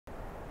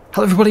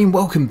Hello everybody and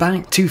welcome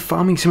back to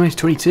Farming Simulator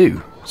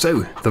 22.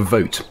 So, the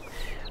vote.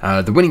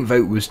 The winning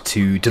vote was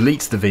to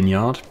delete the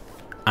vineyard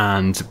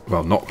and,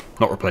 well, not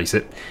replace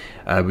it.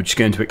 We're just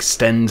going to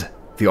extend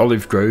the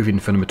olive grove in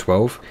for number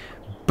 12.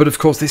 But of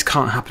course this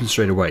can't happen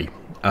straight away.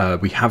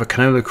 We have a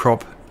canola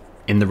crop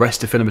in the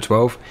rest of for number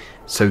 12,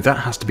 so that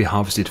has to be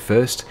harvested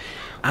first.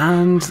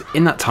 And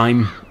in that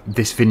time,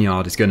 this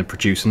vineyard is going to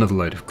produce another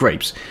load of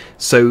grapes.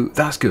 So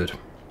that's good.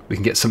 We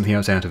can get something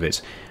else out of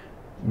it.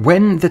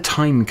 When the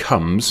time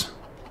comes,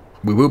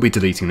 we will be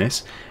deleting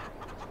this,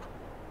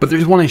 but there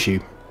is one issue,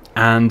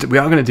 and we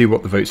are going to do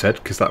what the vote said,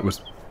 because that's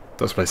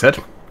what I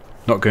said.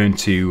 Not going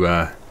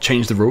to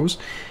change the rules.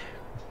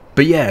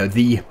 But yeah,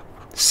 the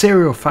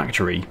cereal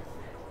factory,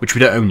 which we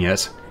don't own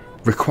yet,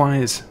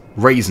 requires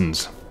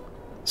raisins.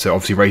 So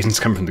obviously raisins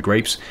come from the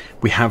grapes.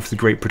 We have the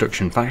grape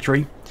production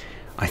factory.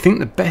 I think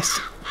the best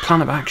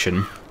plan of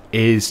action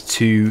is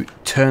to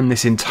turn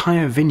this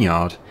entire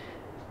vineyard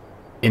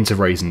into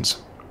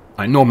raisins.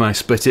 Normally I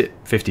split it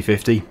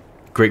 50-50,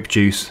 grape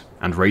juice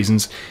and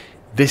raisins.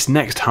 This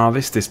next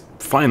harvest, this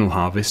final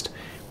harvest,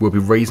 will be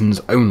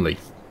raisins only.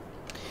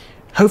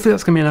 Hopefully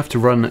that's going to be enough to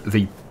run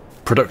the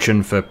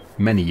production for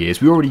many years.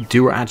 We already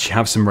do actually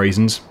have some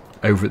raisins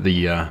over at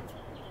the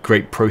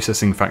grape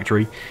processing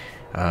factory.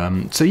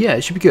 So yeah,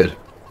 it should be good.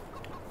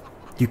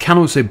 You can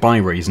also buy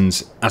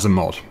raisins as a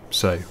mod,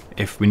 so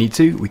if we need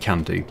to, we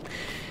can do.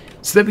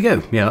 So there we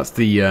go. Yeah,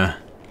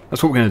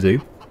 that's what we're going to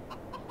do.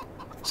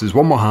 So there's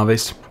one more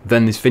harvest,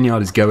 then this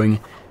vineyard is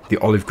going, the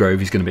olive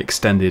grove is going to be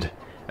extended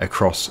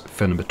across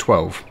for number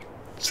 12.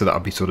 So that'll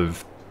be sort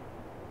of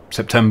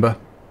September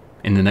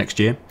in the next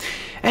year.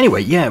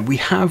 Anyway, yeah, we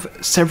have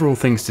several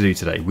things to do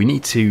today. We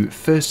need to,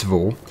 first of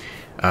all,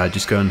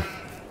 just go and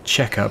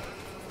check up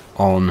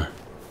on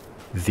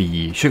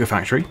the sugar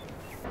factory.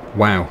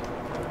 Wow.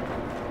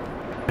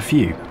 A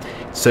few.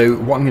 So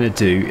what I'm going to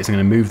do is I'm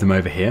going to move them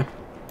over here.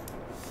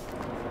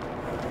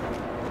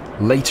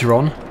 Later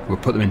on, we'll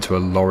put them into a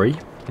lorry,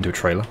 into a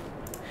trailer,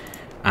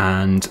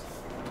 and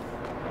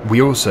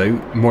we also,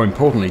 more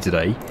importantly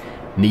today,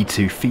 need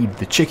to feed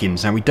the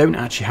chickens. Now we don't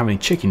actually have any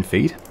chicken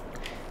feed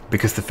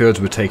because the fields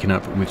were taken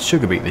up with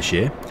sugar beet this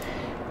year,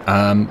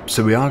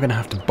 so we are going to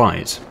have to buy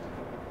it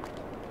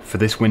for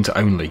this winter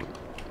only.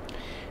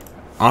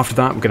 After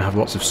that we're going to have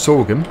lots of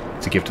sorghum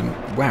to give them.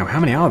 Wow,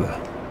 how many are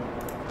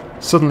there?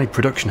 Suddenly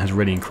production has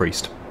really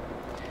increased.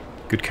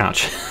 Good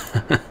catch.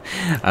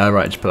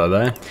 Right, just put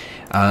that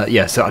there.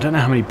 Yeah, so I don't know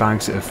how many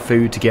bags of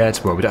food to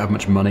get. Well, we don't have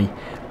much money.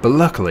 But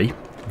luckily,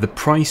 the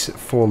price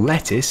for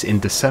lettuce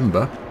in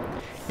December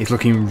is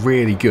looking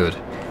really good.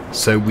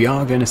 So we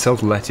are going to sell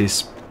the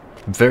lettuce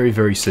very,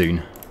 very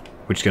soon.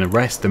 We're just going to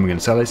rest, then we're going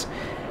to sell it.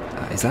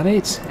 Is that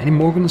it? Any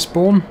more going to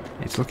spawn?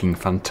 It's looking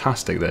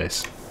fantastic,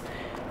 this.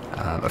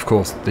 Of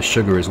course, the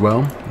sugar as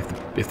well.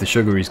 If the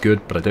sugar is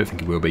good, but I don't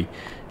think it will be,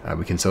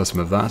 we can sell some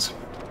of that.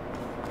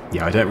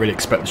 Yeah, I don't really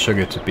expect the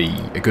sugar to be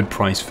a good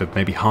price for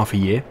maybe half a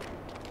year.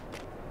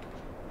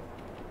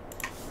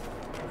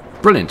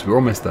 Brilliant, we're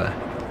almost there.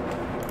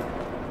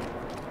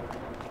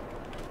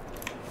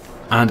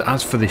 And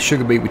as for the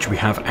sugar beet which we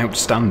have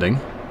outstanding,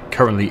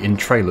 currently in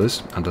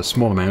trailers and a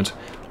small amount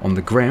on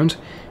the ground,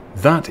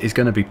 that is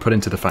going to be put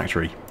into the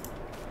factory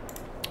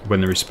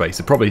when there is space.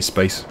 There probably is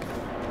space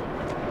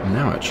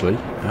now, actually.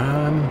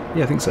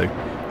 Yeah, I think so.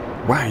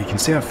 Wow, you can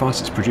see how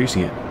fast it's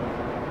producing it.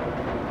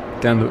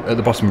 Down at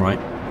the bottom right.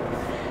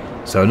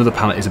 So another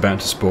pallet is about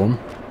to spawn,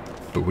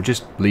 but we'll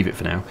just leave it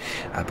for now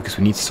because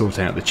we need to sort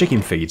out the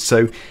chicken feed.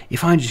 So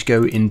if I just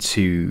go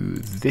into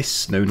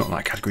this, no, not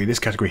that category, this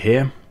category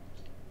here,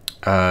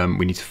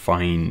 we need to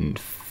find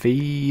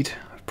feed.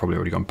 I've probably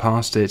already gone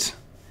past it.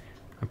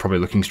 I'm probably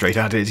looking straight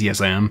at it. Yes,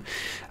 I am.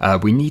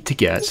 We need to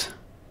get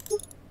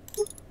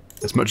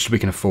as much as we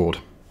can afford.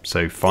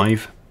 So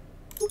 5.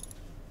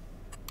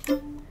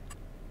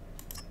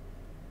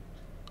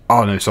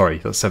 Oh no, sorry,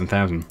 that's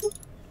 7,000.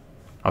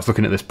 I was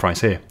looking at this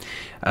price here.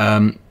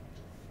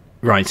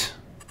 Right.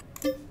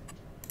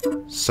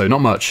 So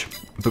not much,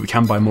 but we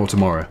can buy more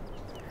tomorrow.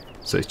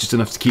 So it's just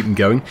enough to keep them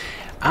going.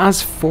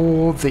 As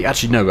for the...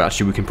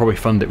 Actually we can probably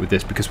fund it with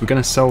this because we're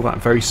going to sell that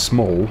very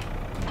small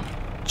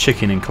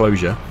chicken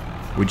enclosure.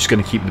 We're just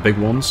going to keep the big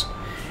ones.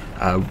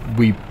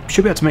 We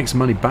should be able to make some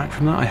money back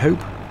from that, I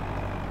hope.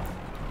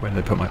 Where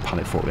did I put my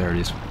pallet fork? There it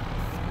is.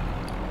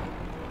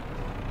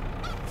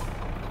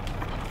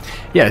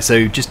 Yeah,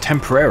 so just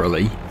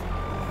temporarily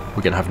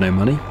we're going to have no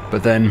money,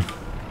 but then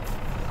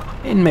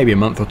in maybe a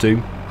month or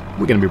two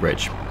we're going to be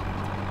rich.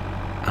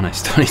 And I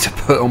still need to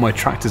put all my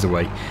tractors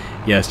away.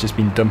 Yeah, it's just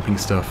been dumping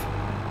stuff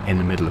in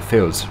the middle of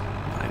fields.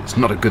 It's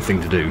not a good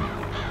thing to do.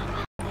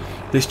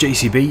 This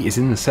JCB is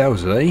in the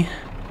sales today.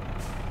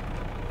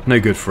 No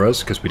good for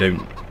us because we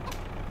don't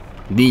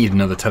need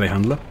another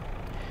telehandler.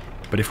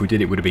 But if we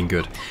did, it would have been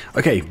good.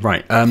 Okay,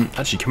 right.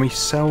 Actually, can we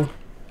sell?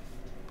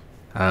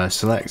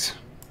 Select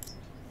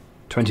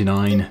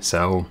 29,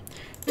 sell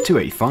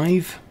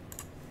 285.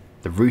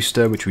 The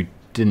rooster, which we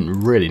didn't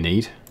really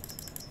need.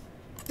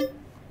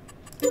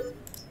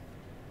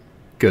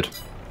 Good.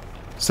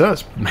 So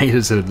that's made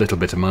us a little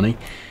bit of money.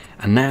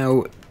 And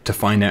now to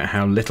find out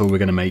how little we're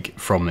going to make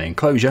from the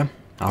enclosure.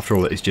 After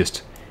all, it is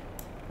just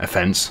a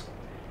fence.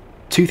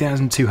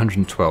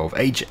 2,212,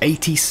 age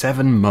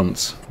 87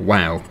 months.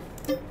 Wow.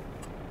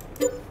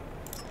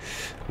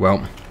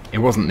 Well, it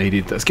wasn't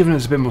needed. That's given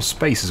us a bit more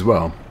space as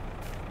well.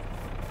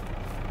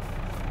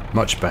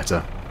 Much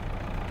better.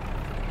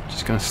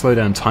 Just going to slow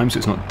down time so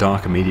it's not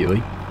dark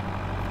immediately.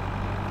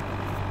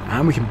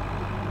 And we can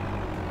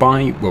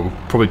buy, well, we'll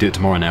probably do it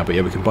tomorrow now, but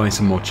yeah, we can buy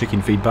some more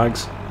chicken feed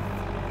bags.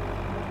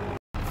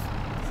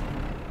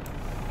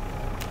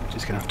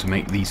 Just going to have to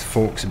make these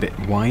forks a bit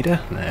wider.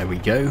 There we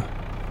go.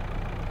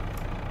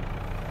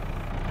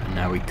 And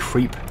now we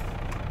creep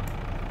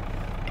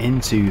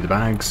into the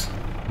bags.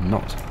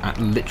 Not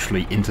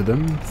literally into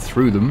them,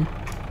 through them.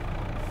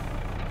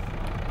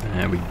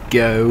 There we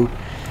go.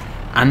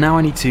 And now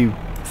I need to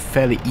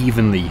fairly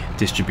evenly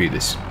distribute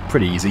this.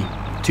 Pretty easy.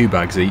 2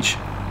 bags each.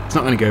 It's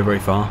not going to go very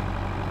far.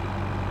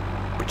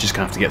 We're just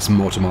going to have to get some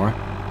more tomorrow.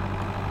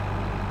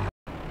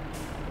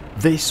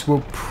 This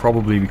will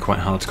probably be quite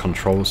hard to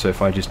control, so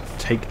if I just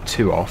take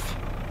 2 off,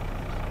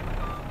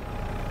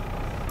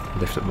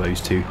 lift up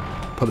those 2,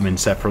 put them in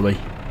separately.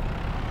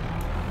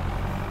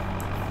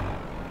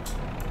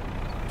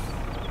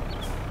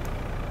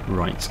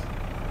 Right.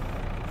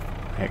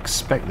 I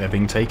expect they're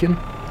being taken.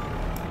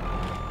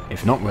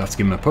 If not, we'll have to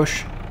give them a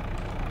push.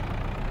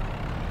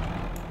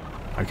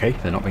 Okay,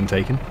 they're not being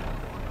taken.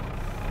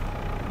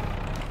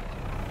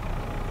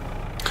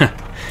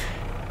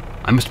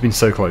 I must have been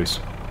so close.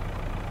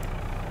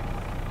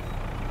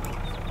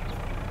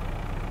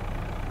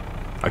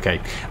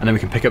 Okay, and then we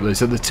can pick up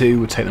those other 2,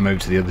 we'll take them over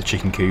to the other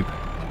chicken coop.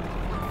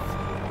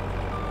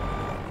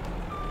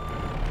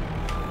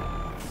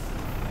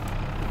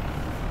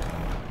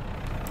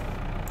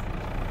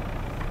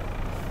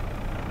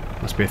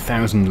 Must be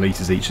 1,000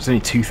 litres each. It's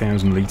only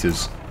 2,000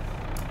 litres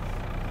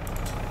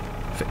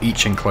for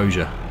each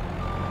enclosure.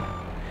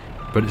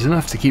 But it's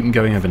enough to keep them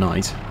going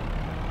overnight.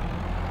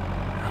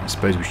 I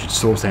suppose we should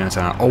sort out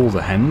our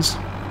older hens.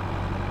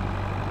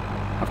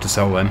 Have to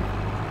sell them.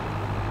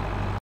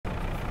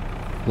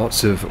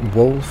 Lots of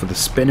wool for the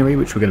spinnery,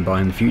 which we're going to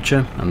buy in the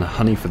future, and the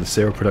honey for the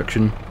syrup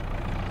production.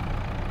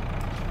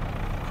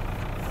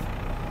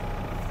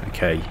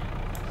 Okay.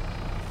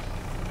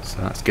 So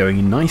that's going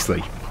in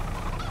nicely.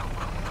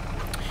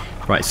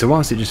 Right, so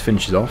whilst it just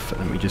finishes off,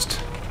 let me just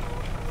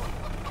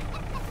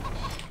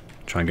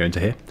try and go into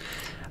here.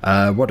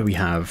 What do we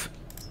have?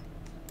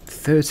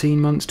 13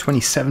 months,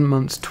 27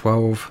 months,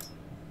 12.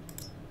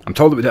 I'm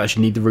told that we don't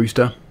actually need the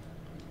rooster.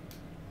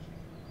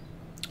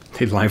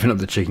 They liven up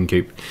the chicken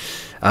coop.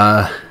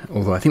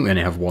 Although I think we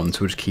only have 1,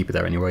 so we'll just keep it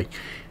there anyway.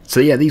 So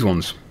yeah, these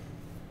ones.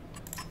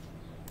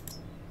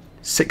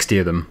 60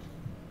 of them.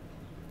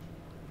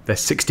 They're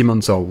 60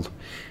 months old.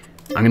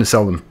 I'm going to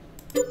sell them.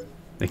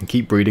 They can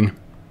keep breeding.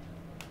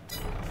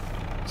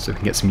 So we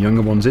can get some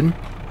younger ones in.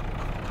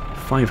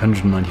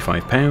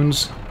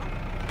 £595.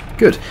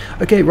 Good.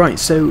 Okay, right,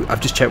 so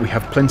I've just checked we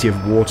have plenty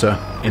of water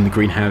in the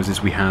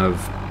greenhouses. We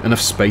have enough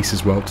space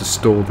as well to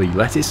store the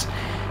lettuce.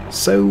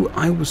 So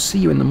I will see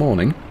you in the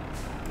morning.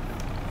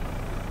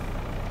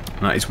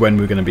 That is when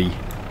we're going to be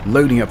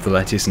loading up the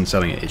lettuce and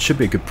selling it. It should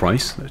be a good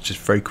price. Let's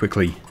just very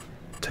quickly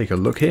take a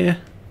look here.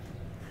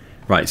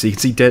 Right, so you can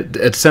see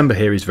December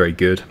here is very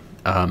good.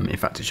 In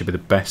fact, it should be the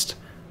best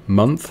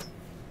month.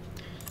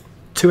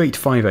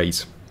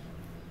 2858.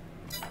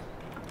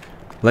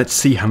 Let's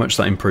see how much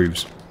that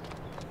improves.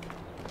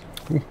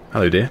 Ooh,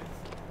 hello dear.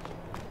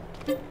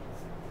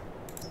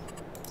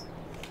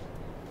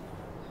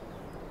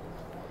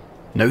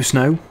 No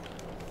snow.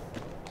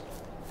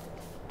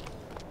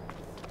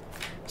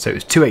 So it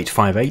was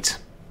 2858.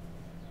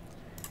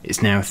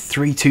 It's now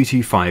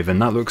 3225,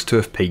 and that looks to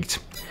have peaked.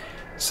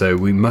 So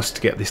we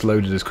must get this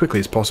loaded as quickly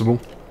as possible.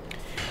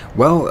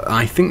 Well,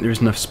 I think there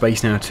is enough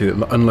space now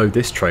to unload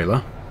this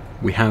trailer.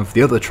 We have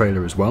the other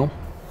trailer as well,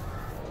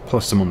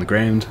 plus some on the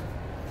ground.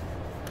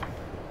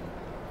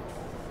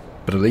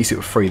 But at least it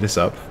will free this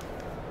up.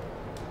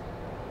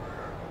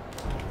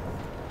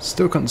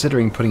 Still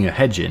considering putting a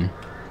hedge in.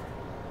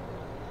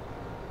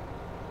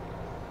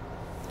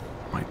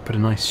 Might put a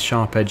nice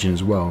sharp edge in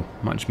as well.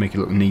 Might just make it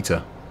look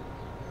neater.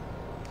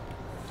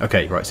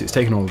 Okay, right, so it's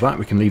taken all of that.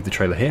 We can leave the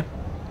trailer here.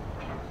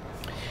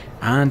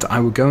 And I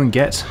will go and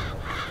get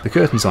the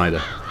curtain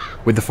sider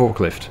with the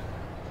forklift.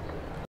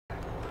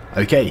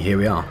 Okay, here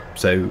we are.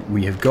 So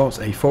we have got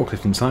a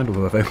forklift inside,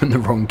 although I've opened the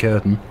wrong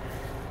curtain.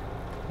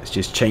 Let's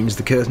just change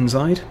the curtain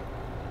side.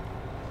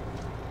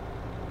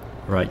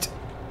 Right.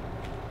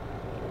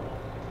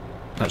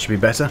 That should be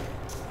better.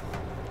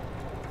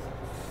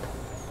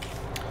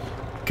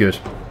 Good.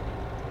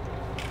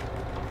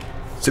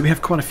 So we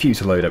have quite a few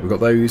to load up. We've got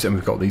those, and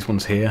we've got these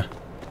ones here,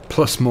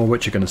 plus more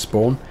which are going to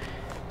spawn.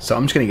 So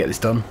I'm just going to get this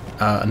done,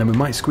 and then we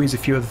might squeeze a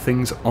few other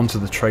things onto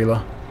the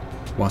trailer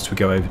whilst we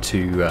go over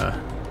to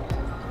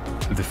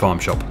the farm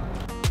shop.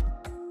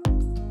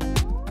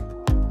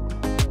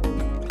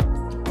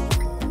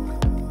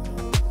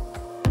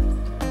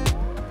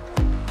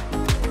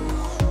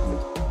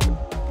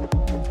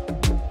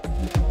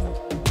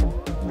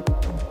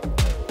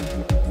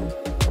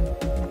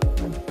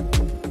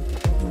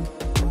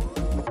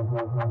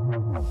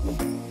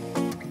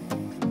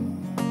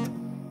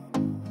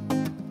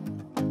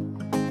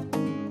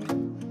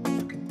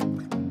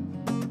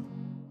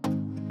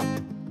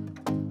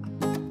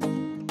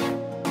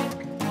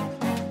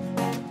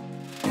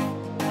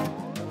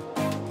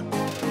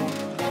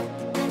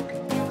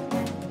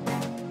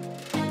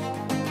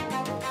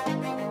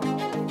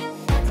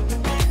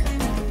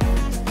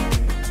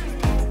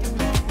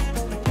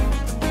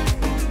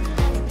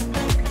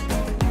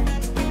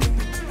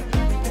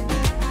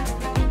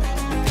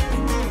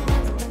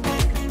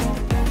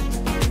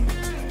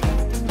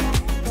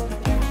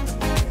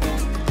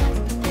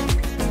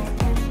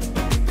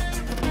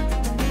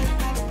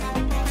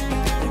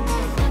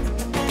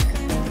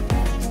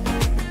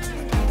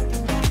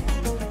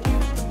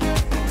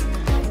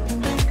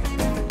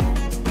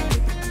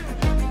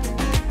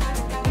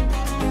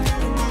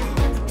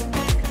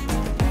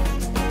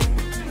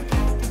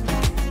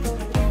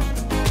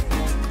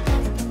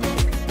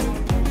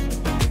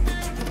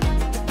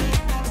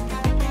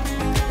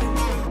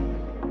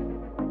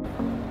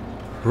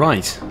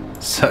 Right,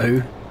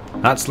 so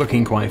that's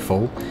looking quite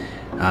full.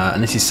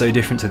 And this is so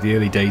different to the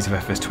early days of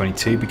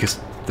FS22 because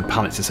the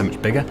pallets are so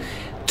much bigger.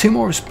 2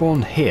 more have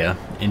spawned here,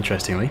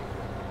 interestingly.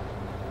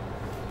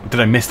 Did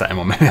I miss that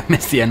N1? Maybe I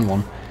missed the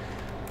N1.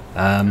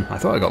 I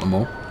thought I got them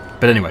all.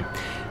 But anyway,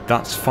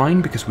 that's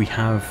fine because we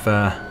have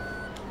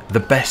the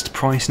best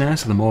price now,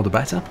 so the more the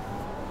better.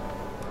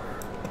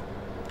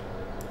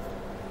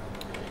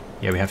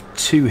 Yeah, we have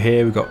 2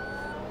 here, we've got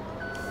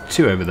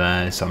 2 over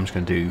there, so I'm just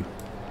going to do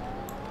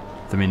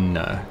them in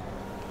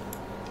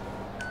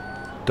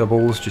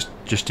doubles,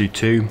 just do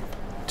 2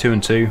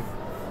 and 2.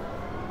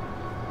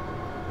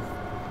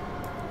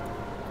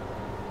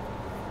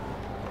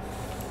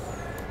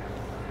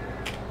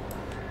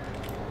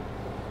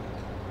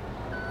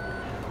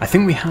 I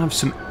think we have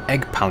some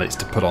egg pallets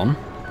to put on.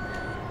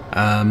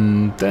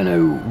 Don't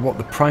know what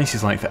the price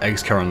is like for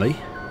eggs currently,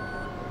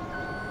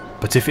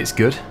 but if it's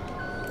good,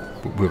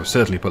 we'll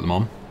certainly put them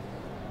on.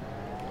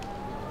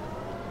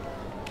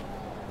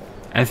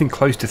 Anything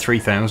close to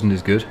 3,000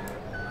 is good.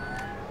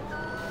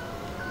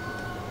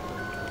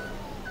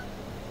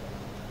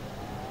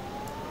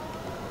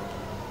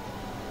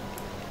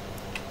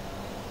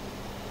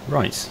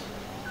 Right.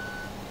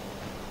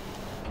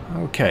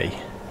 Okay.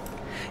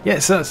 Yeah,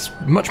 so that's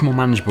much more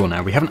manageable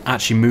now. We haven't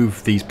actually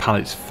moved these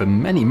pallets for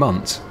many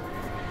months.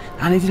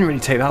 And it didn't really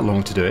take that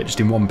long to do it, just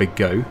in one big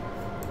go.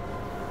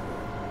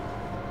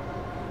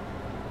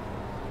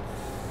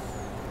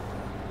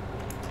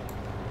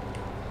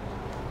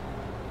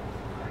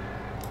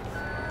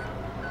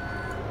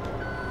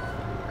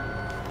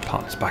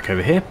 Pallets back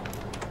over here.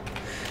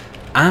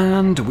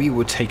 And we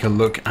will take a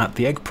look at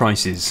the egg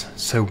prices.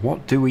 So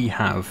what do we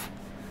have?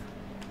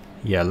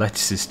 Yeah,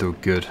 lettuce is still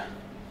good.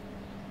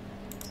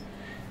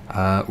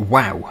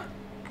 Wow.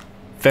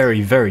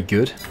 Very, very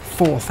good.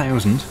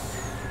 4,000. In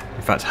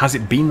fact, has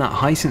it been that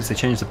high since they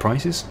changed the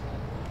prices?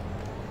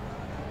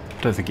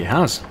 I don't think it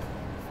has.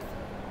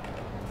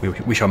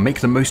 We shall make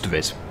the most of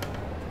it.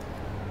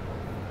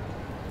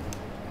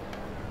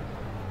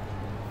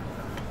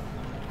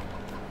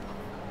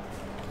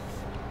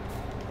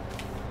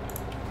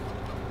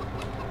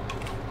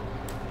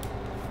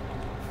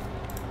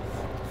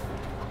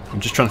 I'm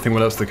just trying to think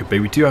what else there could be.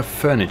 We do have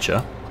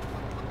furniture.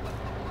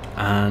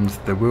 And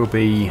there will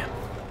be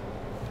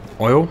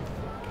oil,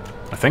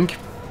 I think,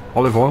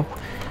 olive oil,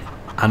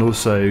 and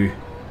also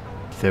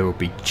there will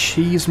be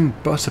cheese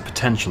and butter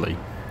potentially.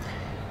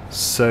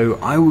 So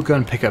I will go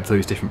and pick up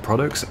those different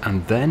products,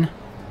 and then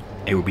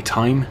it will be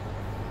time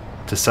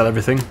to sell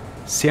everything,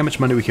 see how much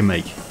money we can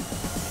make.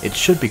 It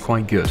should be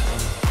quite good.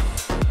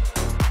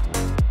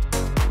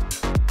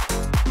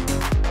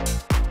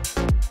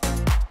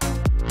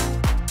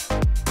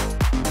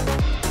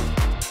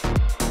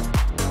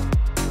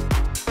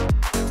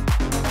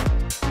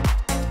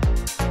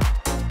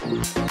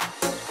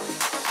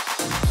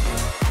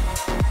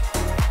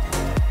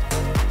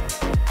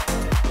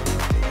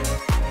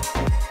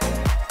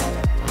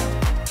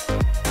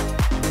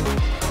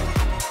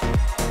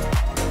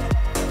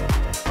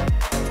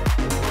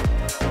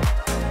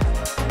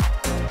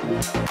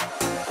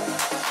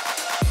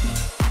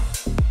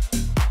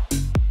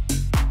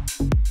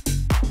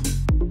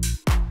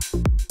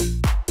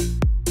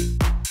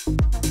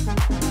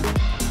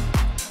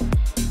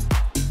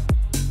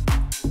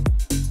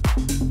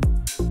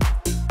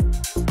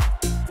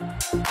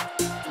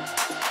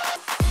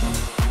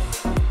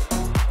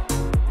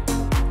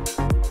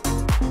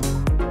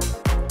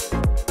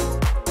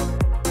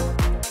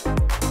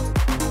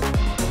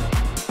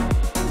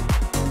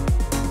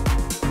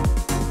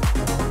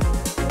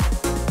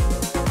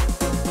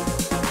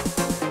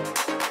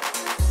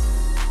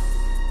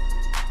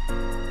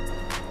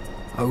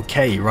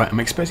 Okay, right, I'm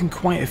expecting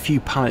quite a few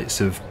pallets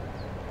of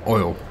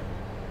oil.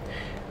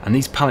 And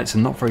these pallets are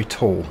not very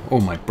tall. Oh,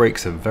 my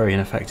brakes are very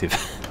ineffective.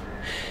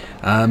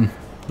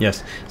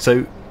 Yes,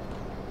 so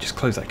just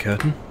close that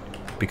curtain,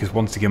 because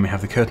once again we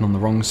have the curtain on the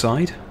wrong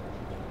side.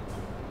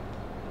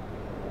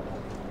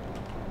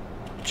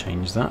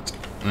 Change that.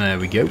 There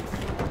we go.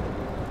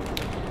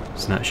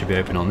 So now it should be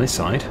open on this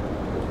side.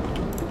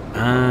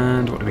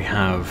 And what do we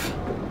have?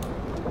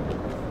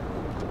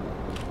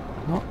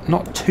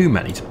 Not too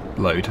many to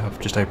load. I've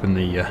just opened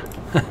the,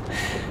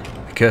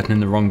 the curtain in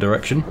the wrong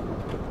direction.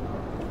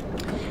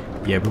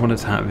 Yeah, we wanted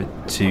to have it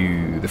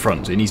to the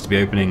front, so it needs to be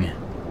opening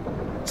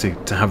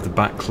to have the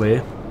back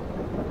clear.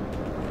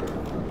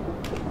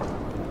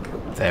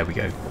 There we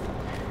go.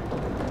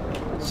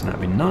 So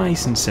that'd be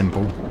nice and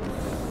simple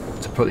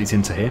to put these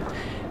into here.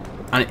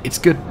 And it's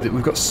good that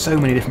we've got so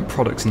many different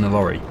products in the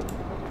lorry.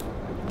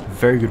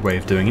 Very good way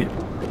of doing it.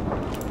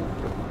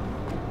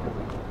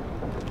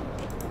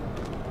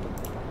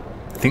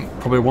 I think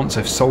probably once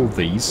I've sold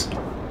these,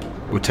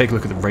 we'll take a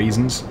look at the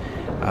raisins.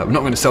 We're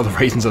not going to sell the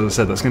raisins, as I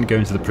said, that's going to go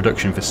into the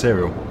production for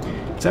cereal.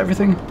 Is that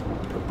everything?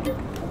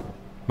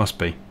 Must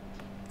be.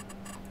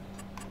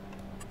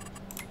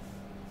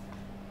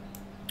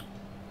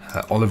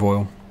 Olive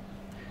oil.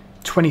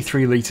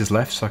 23 litres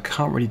left, so I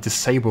can't really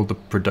disable the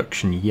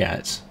production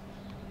yet.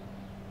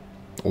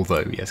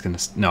 Although, yeah, it's going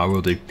to... No, I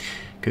will do.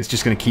 Because it's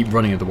just going to keep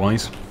running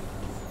otherwise.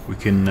 We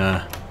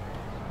can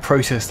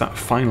process that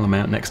final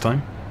amount next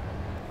time.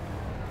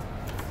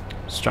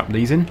 Strap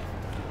these in.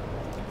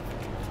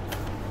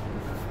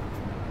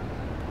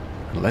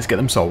 And let's get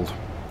them sold.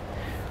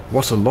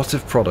 What a lot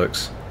of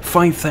products.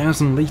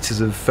 5,000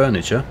 litres of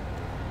furniture.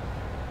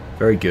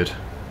 Very good.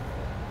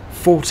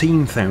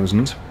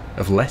 14,000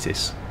 of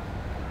lettuce.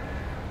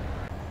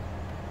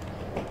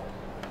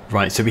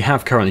 Right, so we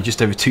have currently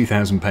just over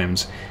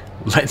 £2,000.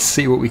 Let's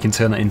see what we can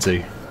turn that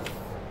into.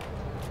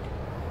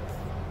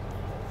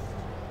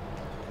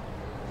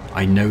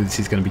 I know this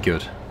is going to be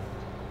good.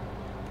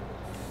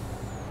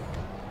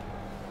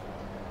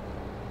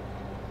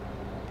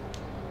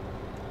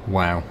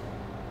 Wow.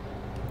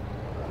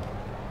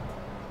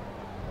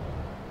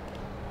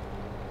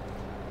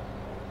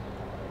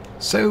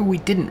 So we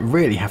didn't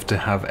really have to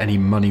have any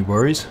money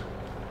worries.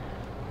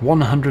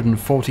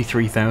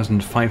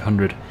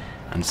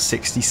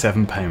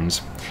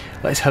 £143,567.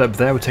 Let's head up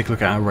there, we'll take a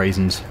look at our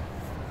raisins.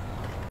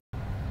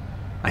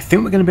 I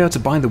think we're going to be able to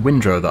buy the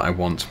windrow that I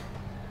want.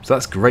 So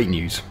that's great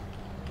news.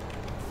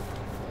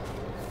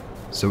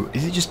 So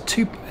is it just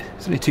two?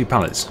 It's only 2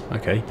 pallets.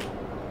 Okay.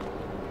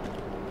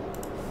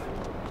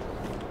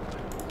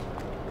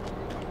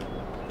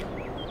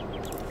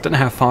 Don't know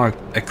how far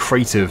a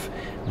crate of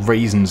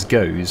raisins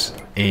goes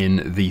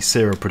in the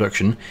cereal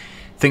production.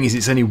 Thing is,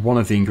 it's only one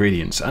of the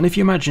ingredients, and if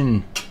you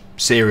imagine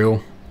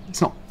cereal,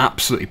 it's not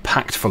absolutely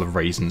packed full of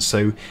raisins,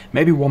 so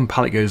maybe 1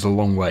 pallet goes a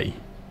long way.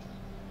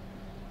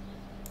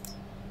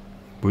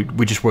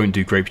 We just won't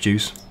do grape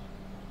juice.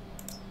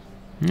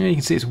 Yeah, you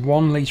can see it's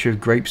 1 litre of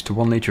grapes to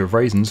 1 litre of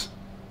raisins.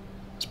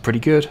 It's pretty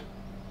good.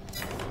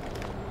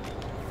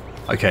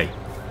 Okay.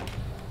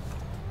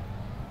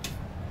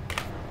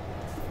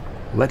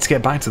 Let's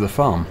get back to the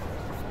farm.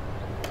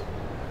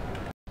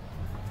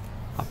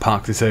 I'll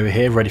park this over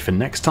here, ready for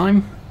next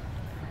time.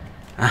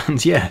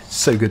 And yeah,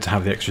 so good to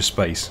have the extra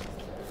space.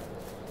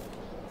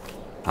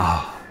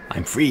 Ah,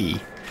 I'm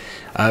free.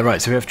 Right,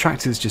 so we have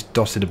tractors just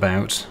dotted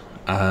about.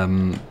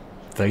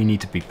 They need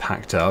to be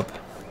packed up.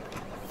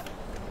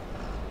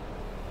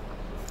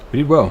 We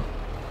did well.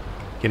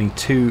 Getting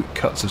 2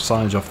 cuts of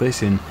silage off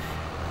this in...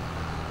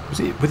 Was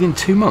it within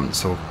 2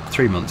 months or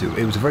 3 months?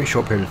 It was a very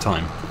short period of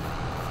time.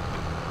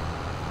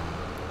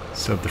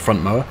 So the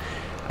front mower.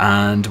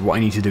 And what I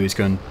need to do is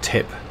go and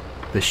tip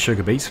this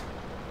sugar beet.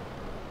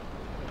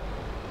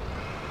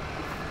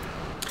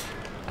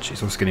 Actually,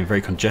 it's also getting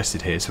very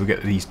congested here, so we'll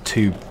get these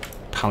 2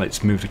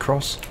 pallets moved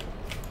across.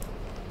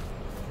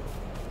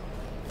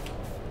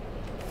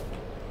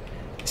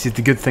 This is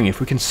the good thing,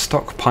 if we can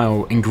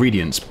stockpile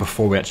ingredients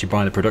before we actually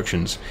buy the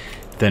productions,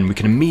 then we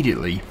can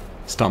immediately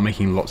start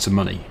making lots of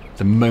money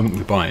the moment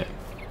we buy it.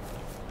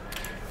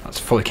 That's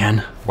full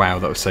again. Wow,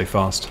 that was so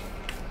fast.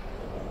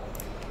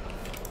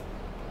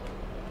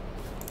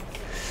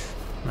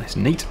 Nice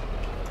and neat.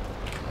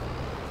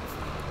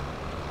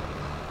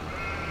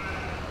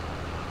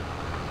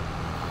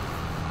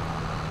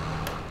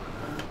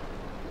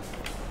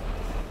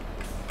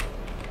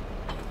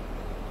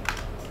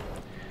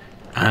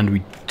 And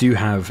we do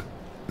have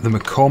the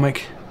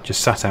McCormick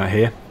just sat out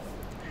here.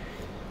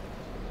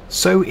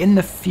 So in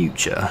the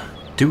future,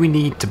 do we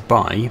need to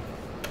buy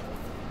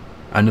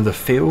another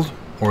field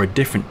or a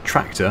different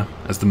tractor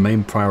as the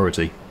main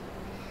priority?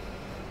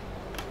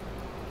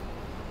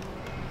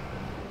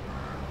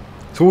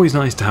 It's always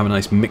nice to have a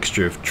nice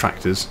mixture of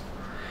tractors,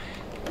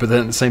 but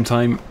then at the same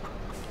time,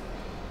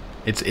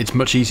 it's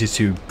much easier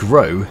to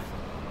grow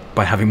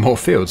by having more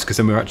fields, because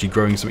then we're actually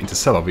growing something to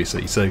sell,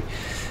 obviously. So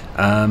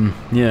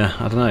yeah,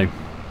 I don't know.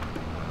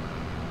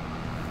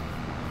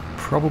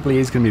 Probably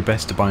is going to be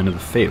best to buy another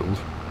field.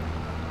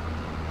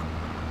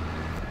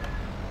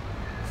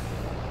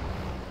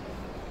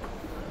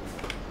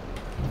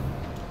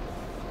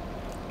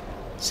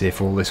 See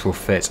if all this will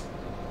fit.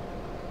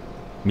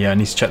 Yeah, I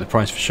need to check the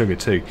price for sugar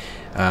too.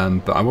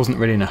 But I wasn't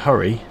really in a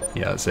hurry.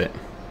 Yeah, that's it.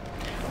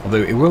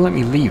 Although it will let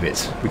me leave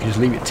it. We can just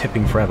leave it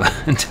tipping forever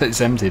until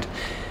it's emptied.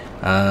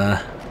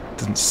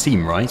 Doesn't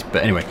seem right,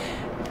 but anyway.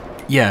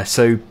 Yeah,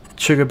 so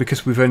sugar,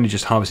 because we've only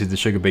just harvested the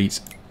sugar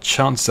beets,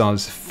 chances are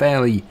there's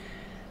fairly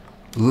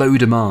low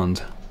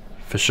demand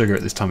for sugar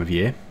at this time of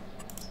year.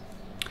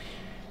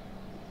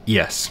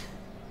 Yes.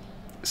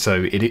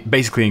 So it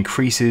basically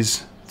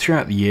increases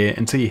throughout the year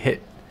until you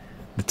hit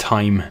the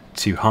time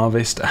to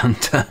harvest, and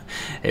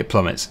it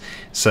plummets.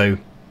 So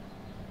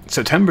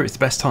September is the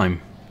best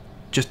time,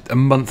 just a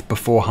month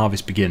before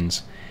harvest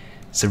begins.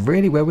 So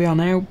really where we are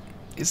now,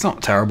 it's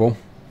not terrible,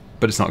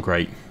 but it's not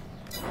great.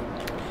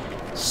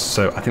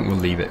 So I think we'll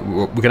leave it.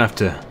 We're going to have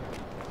to...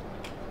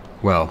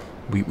 Well,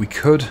 we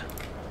could...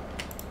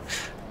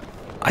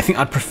 I think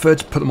I'd prefer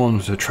to put them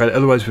onto a trailer,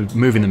 otherwise we're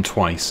moving them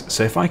twice.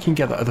 So if I can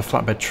get that other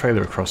flatbed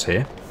trailer across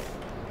here...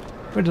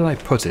 Where did I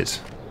put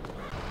it?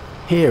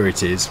 Here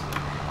it is.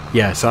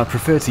 Yeah, so I'd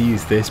prefer to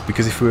use this,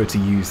 because if we were to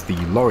use the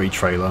lorry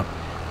trailer,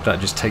 that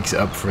just takes it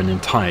up for an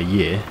entire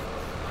year.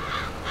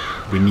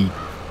 We need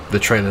the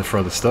trailer for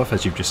other stuff,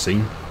 as you've just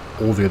seen.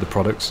 All the other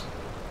products.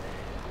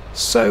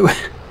 So...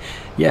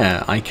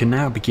 yeah, I can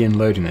now begin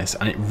loading this,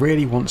 and it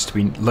really wants to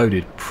be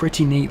loaded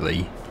pretty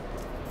neatly,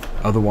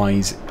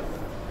 otherwise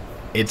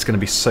it's going to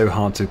be so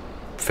hard to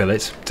fill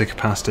it to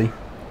capacity.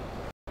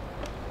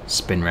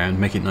 Spin round,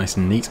 make it nice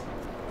and neat,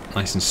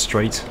 nice and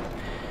straight,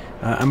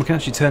 and we can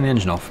actually turn the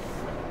engine off.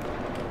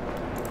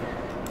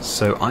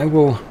 So I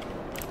will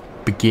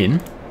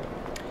begin.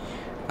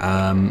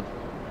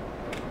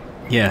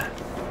 Yeah,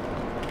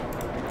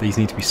 these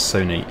need to be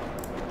so neat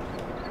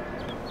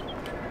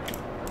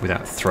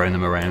without throwing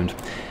them around.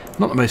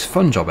 Not the most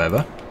fun job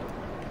ever,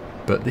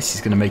 but this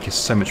is going to make us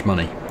so much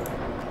money.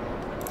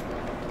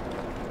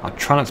 I'll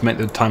try not to make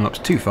the time lapse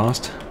too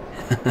fast.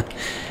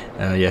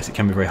 Yes, it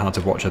can be very hard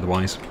to watch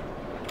otherwise.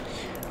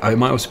 It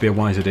might also be a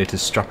wise idea to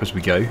strap as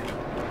we go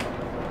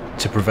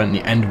to prevent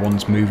the end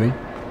ones moving.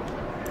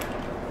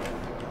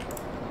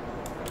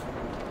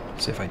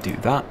 So if I do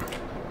that,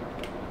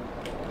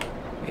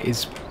 it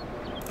is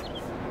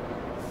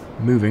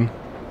moving.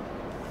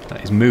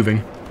 That is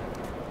moving.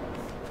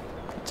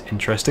 It's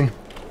interesting.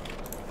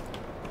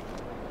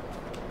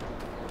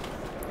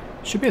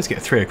 Should be able to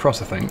get 3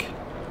 across, I think.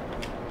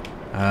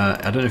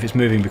 I don't know if it's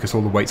moving because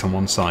all the weight's on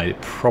one side.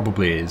 It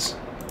probably is.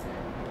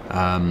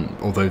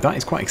 Although that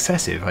is quite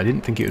excessive. I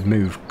didn't think it would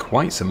move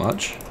quite so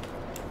much.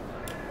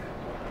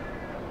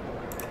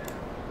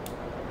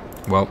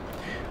 Well,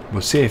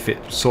 we'll see if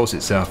it sorts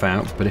itself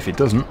out, but if it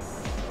doesn't,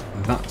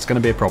 that's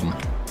going to be a problem.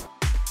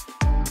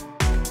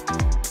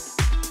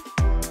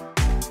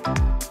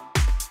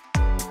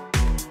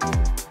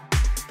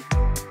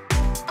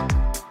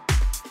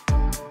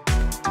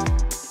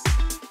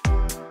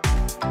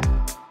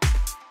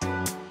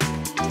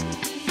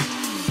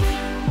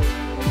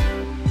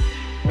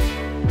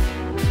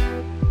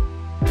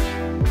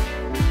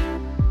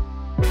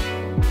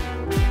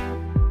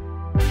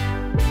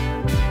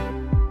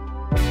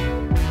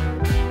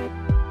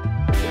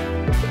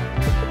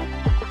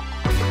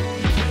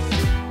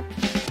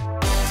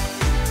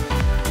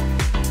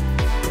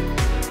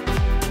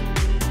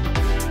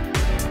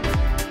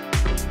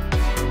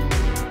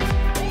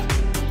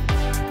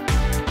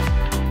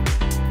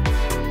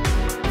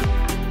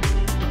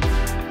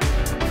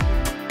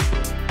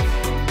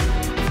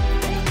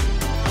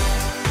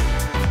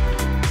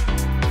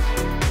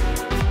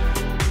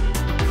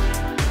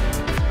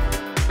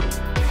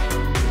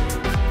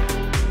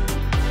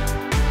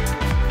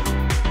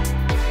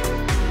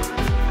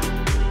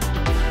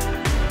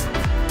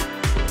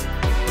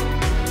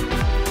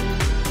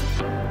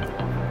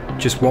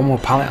 Just one more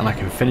pallet and I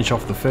can finish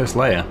off the first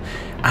layer.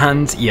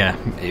 And yeah,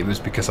 it was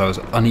because I was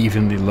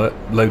unevenly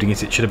loading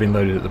it. It should have been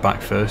loaded at the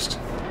back first.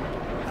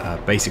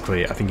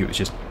 Basically, I think it was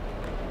just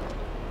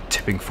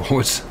tipping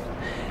forwards.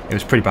 It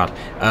was pretty bad.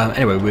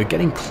 Anyway, we're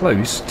getting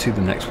close to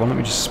the next one. Let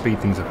me just speed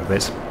things up a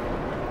bit.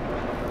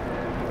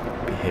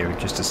 Be here in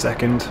just a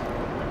second.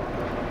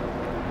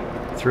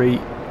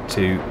 3,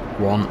 2,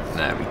 1.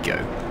 There we go.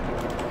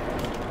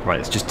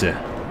 Right, it's just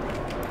to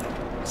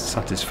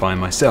satisfy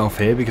myself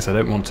here because I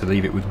don't want to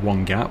leave it with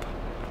one gap.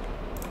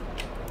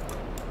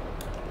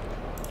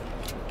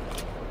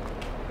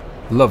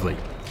 Lovely.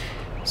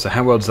 So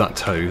how well does that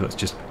tow? Let's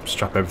just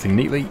strap everything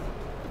neatly.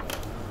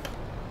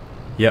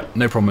 Yep,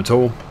 no problem at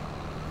all.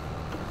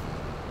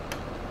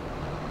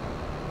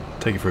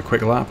 Take it for a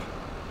quick lap.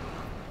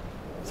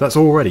 So that's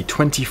already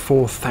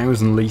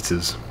 24,000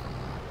 litres.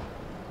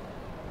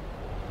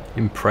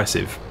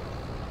 Impressive.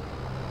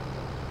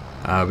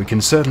 We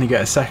can certainly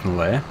get a second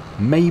layer,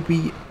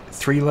 maybe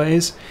 3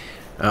 layers.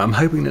 I'm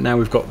hoping that now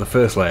we've got the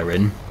first layer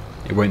in,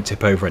 it won't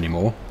tip over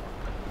anymore.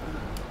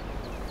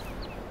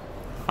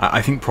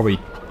 I think probably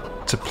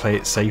to play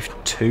it safe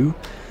 2,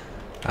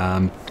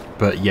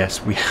 but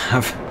yes, we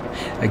have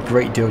a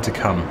great deal to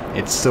come.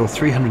 It's still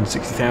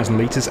 360,000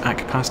 litres at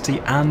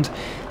capacity and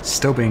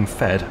still being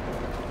fed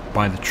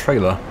by the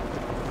trailer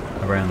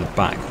around the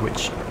back,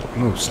 which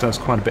still has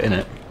quite a bit in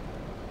it.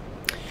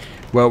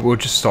 Well, we'll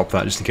just stop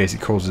that just in case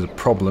it causes a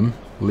problem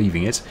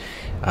leaving it.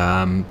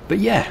 But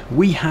yeah,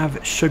 we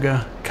have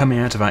sugar coming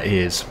out of our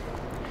ears.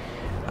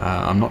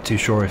 I'm not too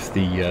sure if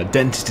the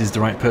dentist is the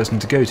right person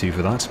to go to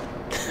for that.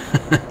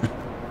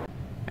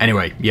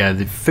 Anyway, yeah,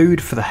 the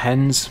food for the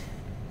hens...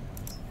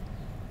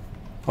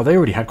 Oh, they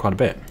already had quite a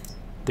bit.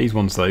 These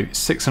ones, though,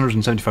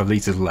 675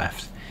 litres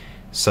left.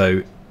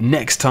 So,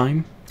 next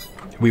time,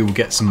 we will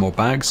get some more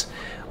bags.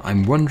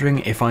 I'm wondering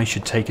if I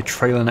should take a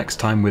trailer next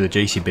time with a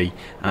JCB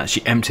and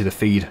actually empty the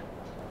feed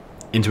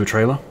into a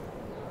trailer.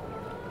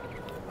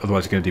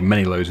 Otherwise I'm going to do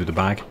many loads with the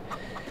bag.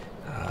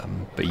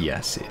 But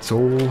yes, it's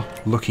all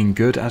looking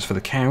good. As for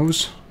the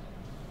cows,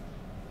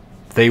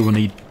 they will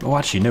need... Oh,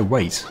 actually, no,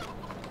 wait.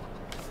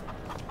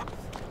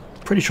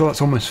 Pretty sure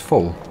that's almost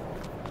full.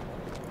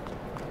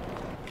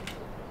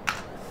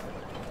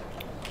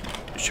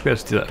 Should be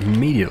able to do that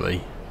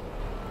immediately.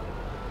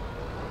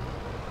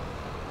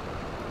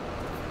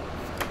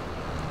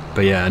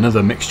 But yeah,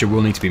 another mixture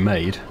will need to be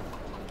made.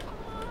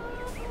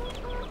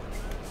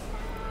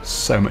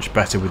 So much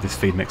better with this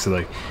feed mixer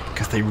though,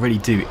 because they really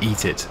do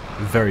eat it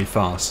very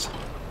fast.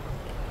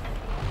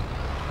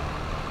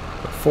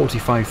 But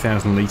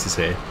 45,000 litres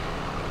here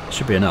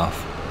should be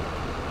enough.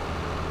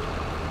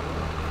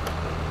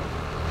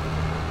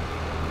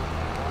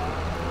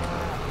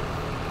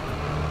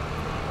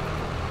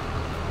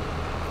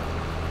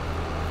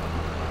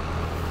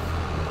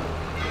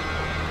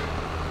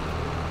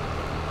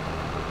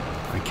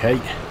 Okay.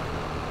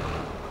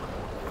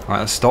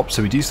 Alright, let's stop.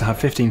 So we do still have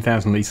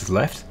 15,000 litres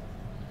left.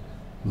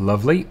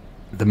 Lovely.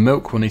 The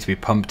milk will need to be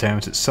pumped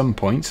out at some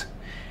point.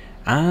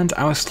 And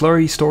our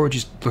slurry storage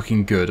is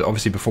looking good.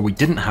 Obviously before we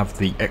didn't have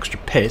the extra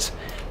pit,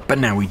 but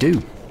now we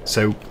do.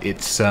 So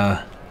it's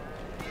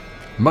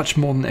much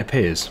more than it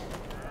appears.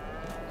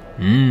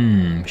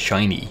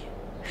 Shiny.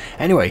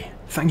 Anyway,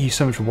 thank you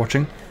so much for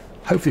watching.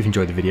 Hopefully you've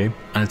enjoyed the video,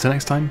 and until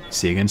next time,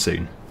 see you again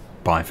soon.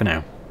 Bye for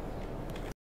now.